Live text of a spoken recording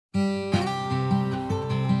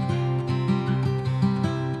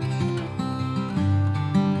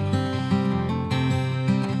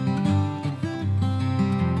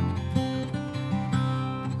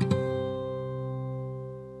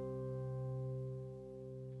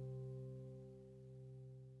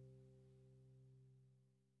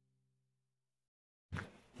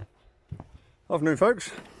Afternoon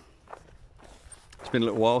folks, it's been a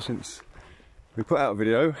little while since we put out a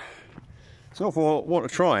video. It's not for want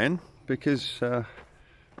of trying, because I've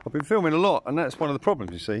been filming a lot, and that's one of the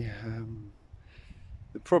problems, you see.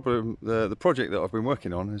 The project that I've been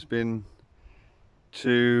working on has been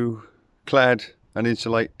to clad and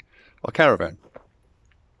insulate our caravan.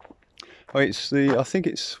 I think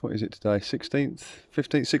it's, what is it today, 16th,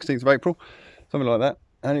 15th, 16th of April, something like that.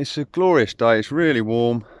 And it's a glorious day, it's really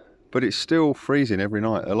warm, but it's still freezing every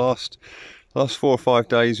night. The last 4 or 5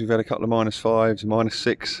 days we've had a couple of -5s,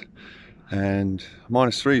 -6, and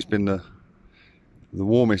 -3's been the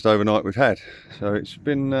warmest overnight we've had. So it's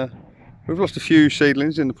been, we've lost a few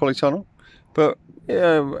seedlings in the polytunnel, but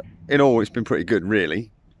yeah, in all it's been pretty good really.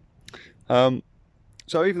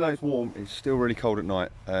 So even though it's warm, it's still really cold at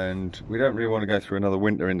night, and we don't really want to go through another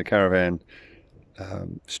winter in the caravan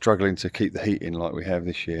struggling to keep the heat in like we have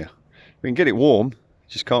this year. We can get it warm,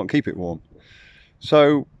 just can't keep it warm.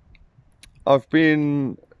 So I've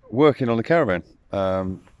been working on the caravan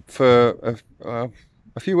for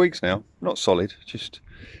a few weeks now, not solid, just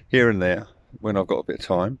here and there when I've got a bit of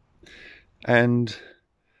time, and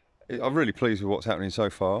I'm really pleased with what's happening so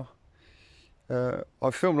far.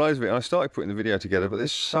 I've filmed loads of it and I started putting the video together, but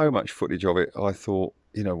there's so much footage of it, I thought,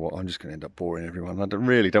 you know what, I'm just going to end up boring everyone. I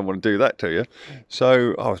really don't want to do that to you.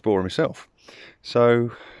 So I was boring myself.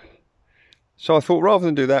 So I thought, rather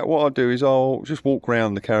than do that, what I'll do is I'll just walk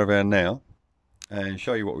around the caravan now and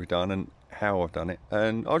show you what we've done and how I've done it.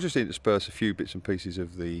 And I'll just intersperse a few bits and pieces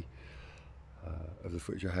of the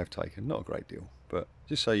footage I have taken. Not a great deal, but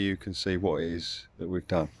just so you can see what it is that we've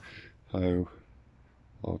done. So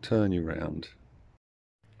I'll turn you round.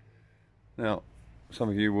 Now, some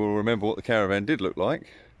of you will remember what the caravan did look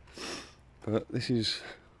like, but this is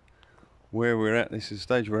where we're at. This is the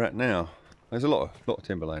stage we're at now. There's a lot of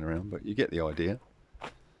timber laying around, but you get the idea.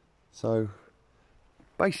 So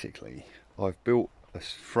basically, I've built a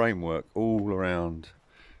framework all around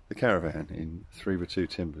the caravan in 3x2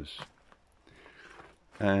 timbers,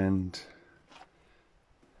 and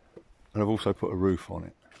I've also put a roof on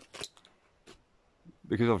it,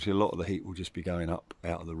 because obviously a lot of the heat will just be going up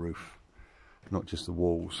out of the roof, not just the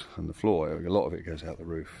walls and the floor. A lot of it goes out the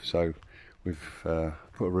roof. So we've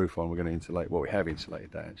put a roof on. We're going to insulate, well, we have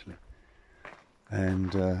insulated that actually.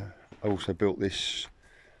 And I also built this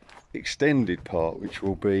extended part, which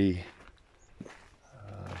will be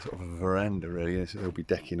sort of a veranda really. So there'll be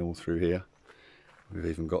decking all through here. We've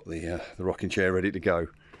even got the rocking chair ready to go.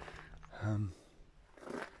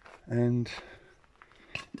 And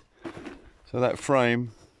so that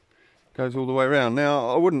frame goes all the way around. Now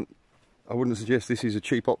I wouldn't suggest this is a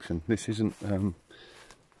cheap option. This isn't something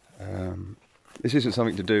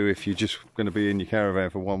to do if you're just going to be in your caravan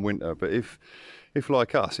for one winter. But if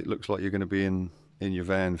like us, it looks like you're going to be in your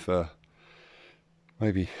van for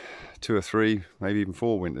maybe 2 or 3, maybe even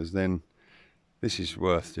 4 winters, then this is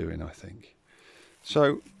worth doing, I think.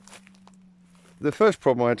 So the first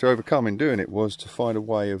problem I had to overcome in doing it was to find a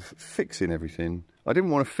way of fixing everything. I didn't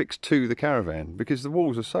want to fix to the caravan because the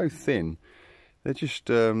walls are so thin. They're just,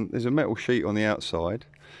 there's a metal sheet on the outside,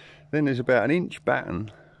 then there's about 1 inch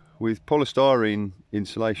batten with polystyrene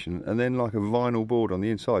insulation, and then like a vinyl board on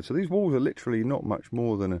the inside. So these walls are literally not much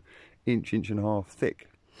more than 1 inch, 1.5 inches thick.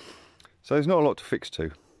 So there's not a lot to fix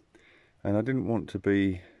to. And I didn't want to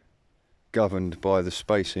be governed by the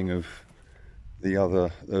spacing of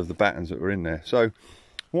the battens that were in there. So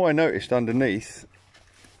what I noticed underneath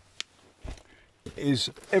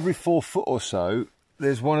is every 4 foot or so,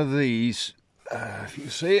 there's one of these, if you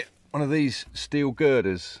can see it, one of these steel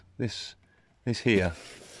girders, this here,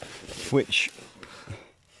 which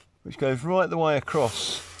goes right the way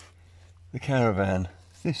across the caravan.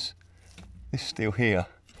 This steel here.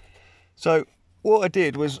 So what I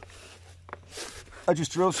did was I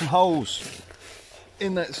just drilled some holes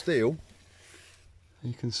in that steel.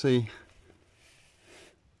 You can see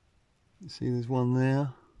there's one there.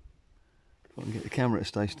 If I can get the camera to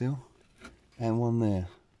stay still, and one there.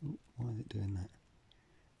 Why is it doing that?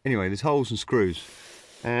 Anyway, there's holes and screws,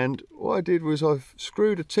 and what I did was I've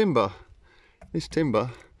screwed this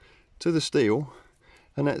timber to the steel,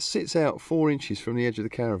 and that sits out 4 inches from the edge of the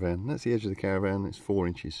caravan. That's the edge of the caravan, that's 4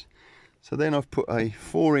 inches. So then I've put a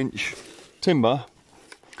 4-inch timber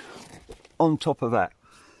on top of that,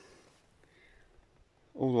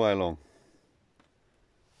 all the way along,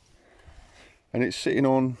 and it's sitting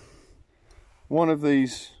on one of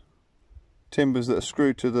these timbers that are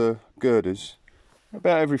screwed to the girders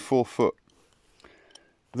about every 4 foot.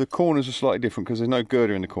 The corners are slightly different because there's no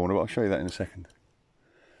girder in the corner, but I'll show you that in a second.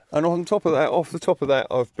 And on top of that, off the top of that,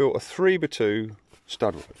 I've built a 3x2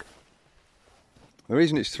 Studwork. The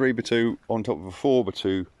reason it's 3x2 on top of a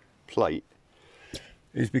 4x2 plate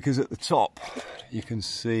is because at the top you can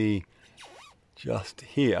see just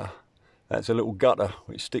here, that's a little gutter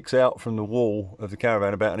which sticks out from the wall of the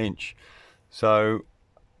caravan about 1 inch. So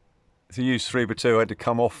to use 3x2 I had to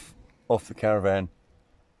come off the caravan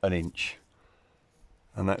 1 inch,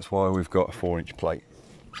 and that's why we've got a 4-inch plate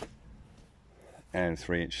and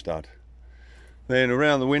 3-inch stud. Then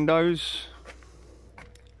around the windows,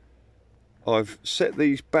 I've set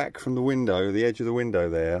these back from the window, the edge of the window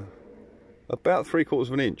there, about 3/4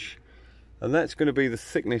 of an inch, and that's going to be the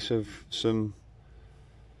thickness of some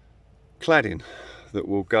cladding that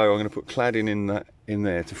will go. I'm going to put cladding in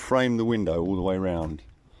there to frame the window all the way around,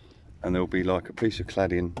 and there'll be like a piece of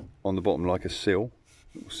cladding on the bottom, like a sill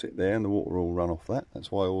that will sit there, and the water will run off that.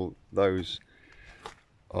 That's why all those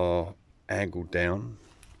are angled down.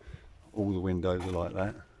 All the windows are like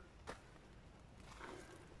that.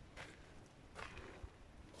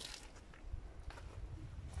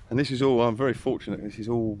 And this is all, I'm very fortunate, this is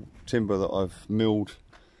all timber that I've milled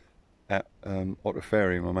at Otter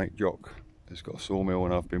Ferry. My mate Jock has got a sawmill,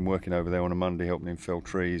 and I've been working over there on a Monday helping him fell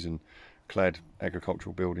trees and clad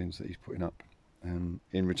agricultural buildings that he's putting up in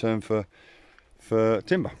return for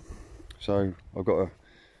timber. So I've got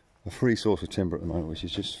a free source of timber at the moment, which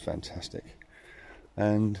is just fantastic.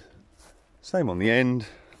 And same on the end.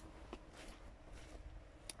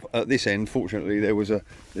 At this end, fortunately, there's a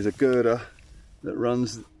girder that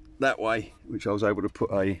runs that way, which I was able to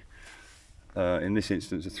put in this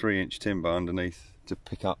instance, a 3-inch timber underneath to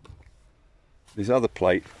pick up this other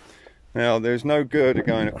plate. Now there's no girder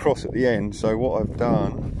going across at the end, so what I've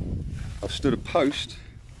done, I've stood a post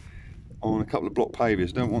on a couple of block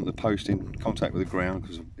paviers. Don't want the post in contact with the ground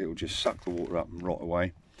because it will just suck the water up and rot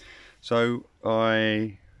away. So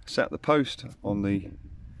I sat the post on the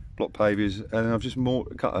block paviers, and I've just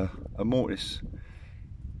cut a mortise,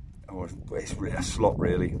 or it's a slot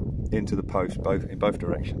really, into the post in both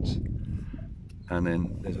directions, and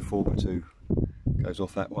then there's a 4x2 goes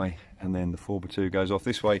off that way, and then the 4x2 goes off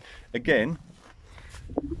this way, again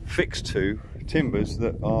fixed to timbers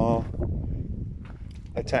that are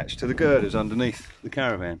attached to the girders underneath the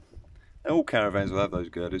caravan. Now, all caravans will have those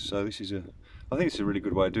girders, so this is I think it's a really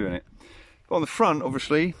good way of doing it. But on the front,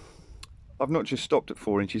 obviously, I've not just stopped at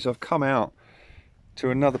 4 inches, I've come out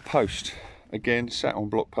to another post, again sat on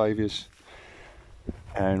block paviers,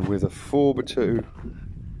 and with a 4x2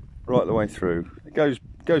 right the way through. It goes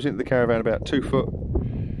into the caravan about 2 foot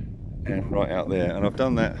and right out there, and I've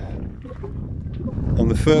done that on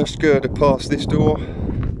the first girder past this door,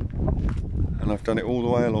 and I've done it all the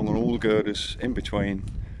way along on all the girders in between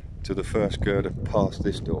to the first girder past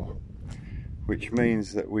this door, which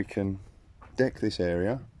means that we can deck this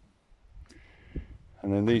area.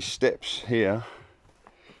 And then these steps here,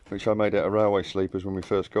 which I made out of railway sleepers when we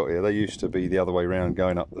first got here, they used to be the other way around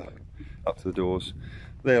going up to the doors.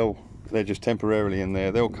 They're just temporarily in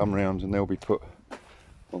there. They'll come round and they'll be put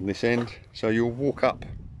on this end, so you'll walk up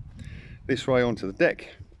this way onto the deck.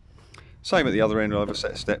 Same at the other end, I'll have a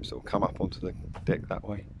set of steps that will come up onto the deck that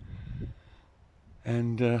way,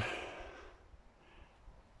 and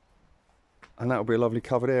that'll be a lovely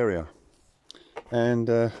covered area. And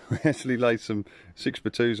we actually laid some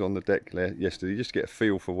 6x2s on the deck yesterday, just to get a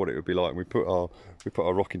feel for what it would be like. We put our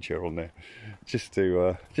rocking chair on there just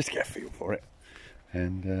to get a feel for it.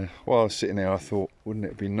 And while I was sitting there, I thought, wouldn't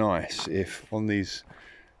it be nice if on in this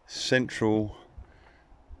central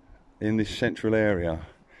area,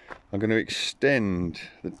 I'm going to extend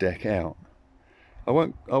the deck out. I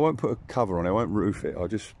won't put a cover on it, I won't roof it. I'll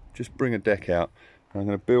just bring a deck out. I'm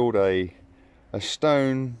going to build a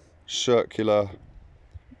stone circular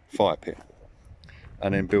fire pit,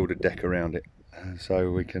 and then build a deck around it,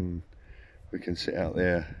 so we can sit out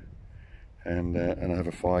there and have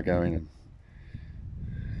a fire going and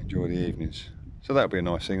enjoy the evenings. So that'll be a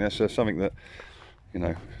nice thing. That's something that, you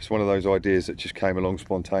know, it's one of those ideas that just came along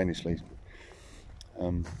spontaneously,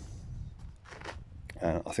 and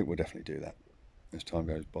I think we'll definitely do that as time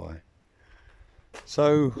goes by.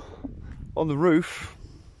 So on the roof,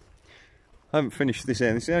 I haven't finished this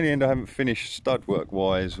end. It's the only end I haven't finished stud work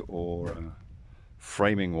wise or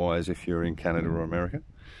framing wise if you're in Canada or America.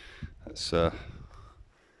 That's a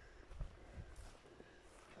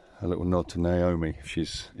little nod to Naomi if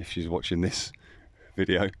she's watching this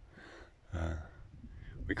video.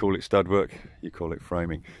 We call it stud work, you call it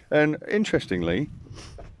framing. And interestingly,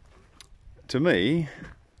 to me,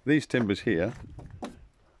 these timbers here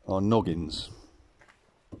are noggins.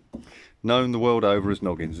 Known the world over as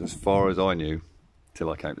noggins, as far as I knew,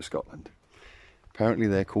 till I came to Scotland. Apparently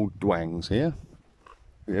they're called dwangs here.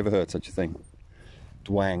 Have you ever heard such a thing?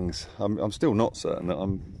 dwangs. I'm still not certain that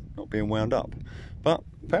I'm not being wound up, but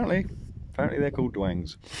apparently they're called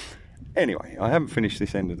dwangs. Anyway, I haven't finished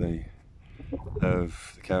this end of the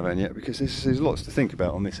caravan yet, because there's lots to think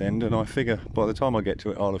about on this end, and I figure by the time I get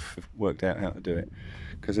to it I'll have worked out how to do it,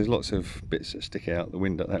 because there's lots of bits that stick out the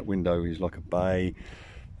window. That window is like a bay,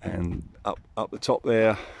 and up the top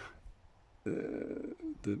there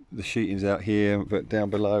the sheeting's out here, but down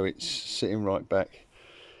below it's sitting right back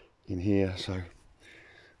in here, so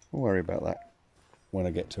I'll worry about that when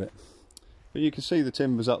I get to it. But you can see the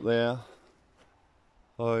timbers up there.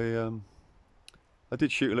 I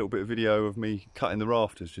did shoot a little bit of video of me cutting the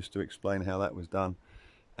rafters just to explain how that was done,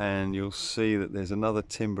 and you'll see that there's another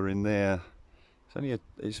timber in there.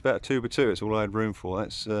 It's about a 2x2. It's all I had room for.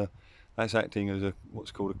 That's acting as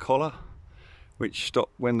what's called a collar, which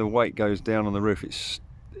when the weight goes down on the roof.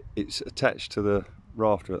 It's attached to the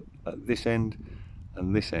rafter at this end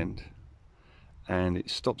and this end, and it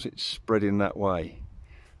stops it spreading that way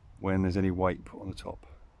when there's any weight put on the top.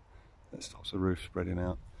 That stops the roof spreading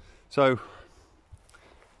out. So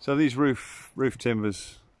these roof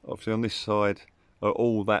timbers, obviously on this side, are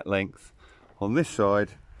all that length. On this side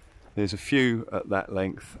there's a few at that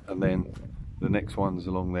length, and then the next ones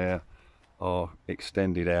along there are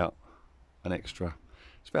extended out an extra.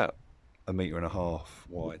 It's about 1.5 meters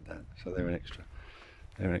wide, that, so they're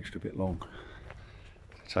an extra bit long.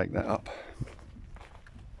 Take that up,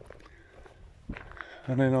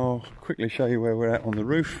 and then I'll quickly show you where we're at on the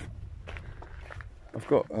roof. I've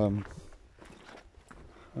got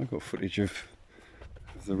footage of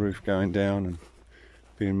the roof going down and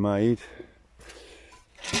being made.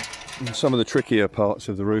 And some of the trickier parts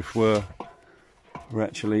of the roof were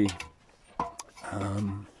actually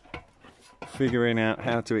figuring out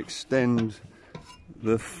how to extend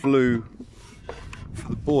the flue for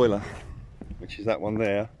the boiler, which is that one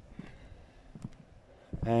there,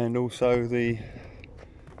 and also the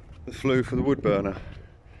flue for the wood burner,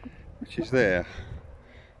 which is there.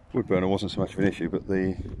 Wood burner wasn't so much of an issue, but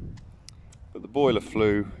the boiler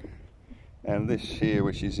flue and this here,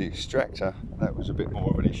 which is the extractor, that was a bit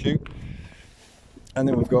more of an issue. And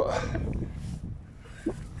then we've got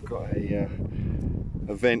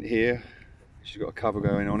a vent here, which has got a cover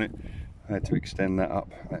going on it. I had to extend that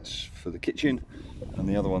up. That's for the kitchen, and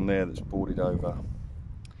the other one there that's boarded over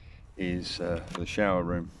is for the shower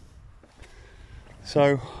room.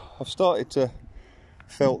 So I've started to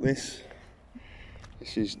felt this.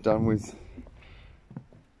 This is done with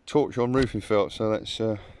torch on roofing felt, so that's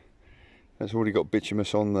already got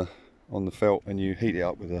bituminous on the felt, and you heat it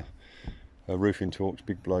up with a roofing torch,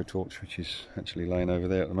 big blow torch, which is actually laying over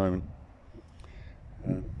there at the moment,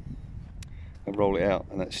 and roll it out,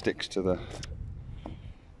 and that sticks to the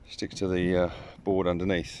board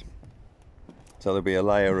underneath. So there'll be a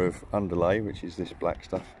layer of underlay, which is this black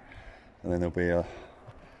stuff, and then there'll be a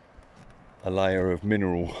layer of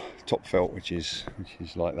mineral top felt, which is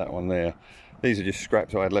like that one there. These are just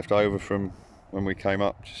scraps I had left over from when we came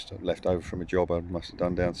up, just left over from a job I must have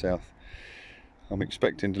done down south. I'm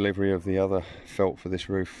expecting delivery of the other felt for this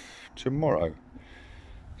roof tomorrow,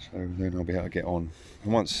 so then I'll be able to get on.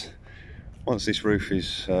 And once this roof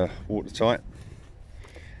is watertight,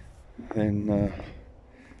 then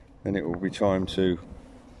it will be time to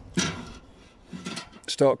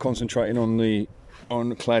start concentrating on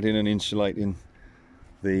cladding and insulating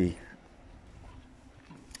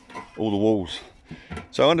all the walls.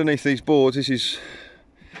 So underneath these boards,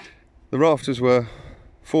 the rafters were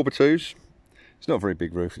 4x2s. It's not a very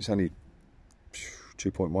big roof, it's only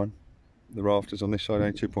 2.1. The rafters on this side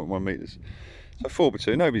only 2.1 meters. So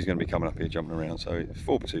 4x2, nobody's going to be coming up here jumping around, so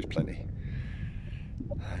 4x2 is plenty.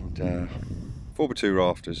 And 4x2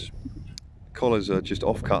 rafters. Collars are just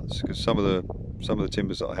offcuts, because some of the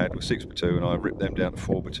timbers that I had were 6x2, and I ripped them down to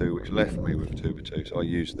 4x2, which left me with 2x2, so I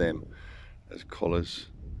used them as collars.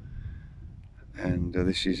 And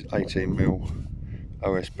this is 18mm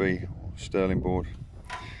OSB Sterling board,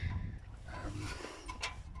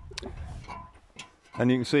 and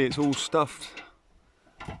you can see it's all stuffed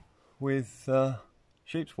with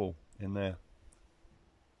sheep's wool in there,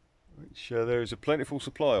 which there is a plentiful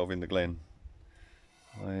supply of in the glen.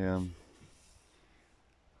 I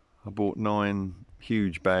bought 9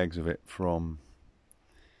 huge bags of it from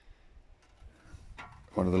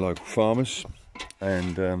one of the local farmers,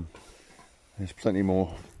 and there's plenty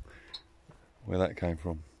more where that came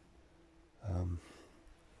from.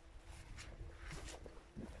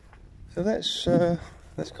 So that's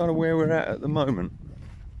kind of where we're at the moment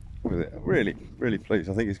with it. Really pleased.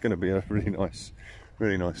 I think it's going to be a really nice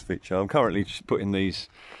feature. I'm currently just putting these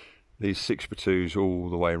 6x2s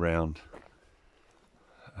all the way around.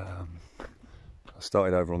 I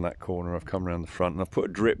started over on that corner, I've come around the front and I've put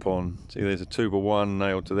a drip on. See, there's a 2x1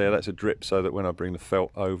 nailed to there. That's a drip so that when I bring the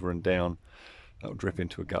felt over and down, that'll drip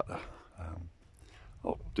into a gutter.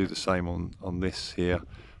 I'll do the same on this here,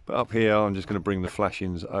 but up here I'm just going to bring the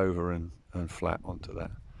flashings over and flat onto that.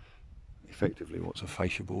 Effectively what's a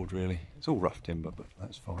fascia board really. It's all rough timber, but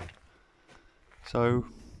that's fine. So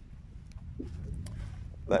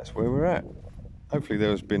that's where we're at. Hopefully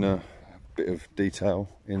there's been a bit of detail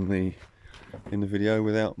in the video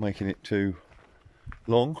without making it too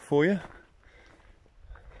long for you.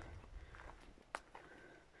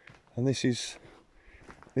 And this is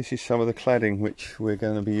some of the cladding which we're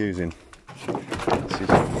going to be using. There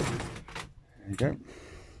you go.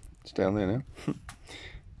 It's down there now.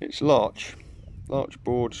 It's larch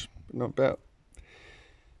boards, not about.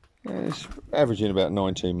 It's averaging about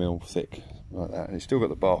 19mm thick, like that. And it's still got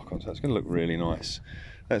the bark on, so it's going to look really nice.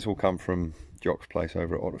 That's all come from Jock's place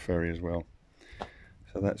over at Otter Ferry as well.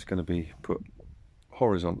 So that's going to be put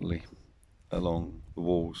horizontally along the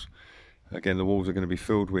walls. Again, the walls are going to be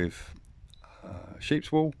filled with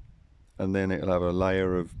sheep's wool, and then it'll have a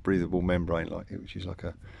layer of breathable membrane, which is like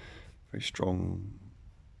a very strong,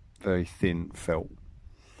 very thin felt.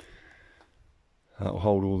 That'll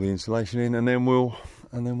hold all the insulation in, and then we'll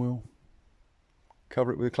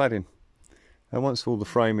cover it with cladding. And once all the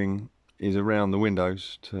framing is around the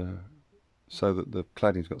windows, so that the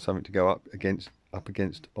cladding's got something to go up against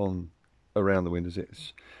on around the windows,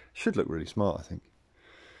 it should look really smart, I think.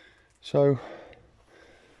 So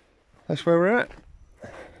that's where we're at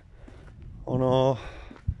on our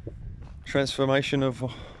transformation of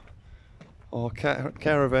our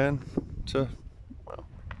caravan to, well,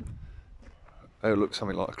 it'll look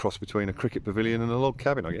something like a cross between a cricket pavilion and a log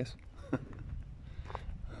cabin, I guess.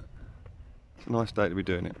 It's a nice day to be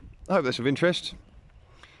doing it. I hope that's of interest.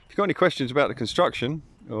 If you've got any questions about the construction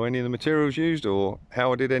or any of the materials used or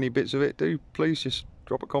how I did any bits of it, do please just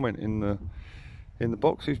drop a comment in the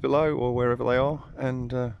boxes below or wherever they are,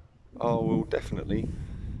 and I will definitely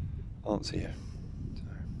answer you. So,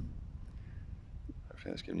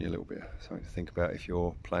 hopefully that's given you a little bit of something to think about if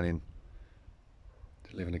you're planning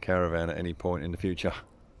to live in a caravan at any point in the future.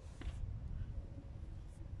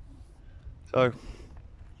 So,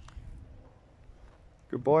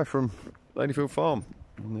 goodbye from Ladyfield Farm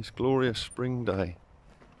on this glorious spring day.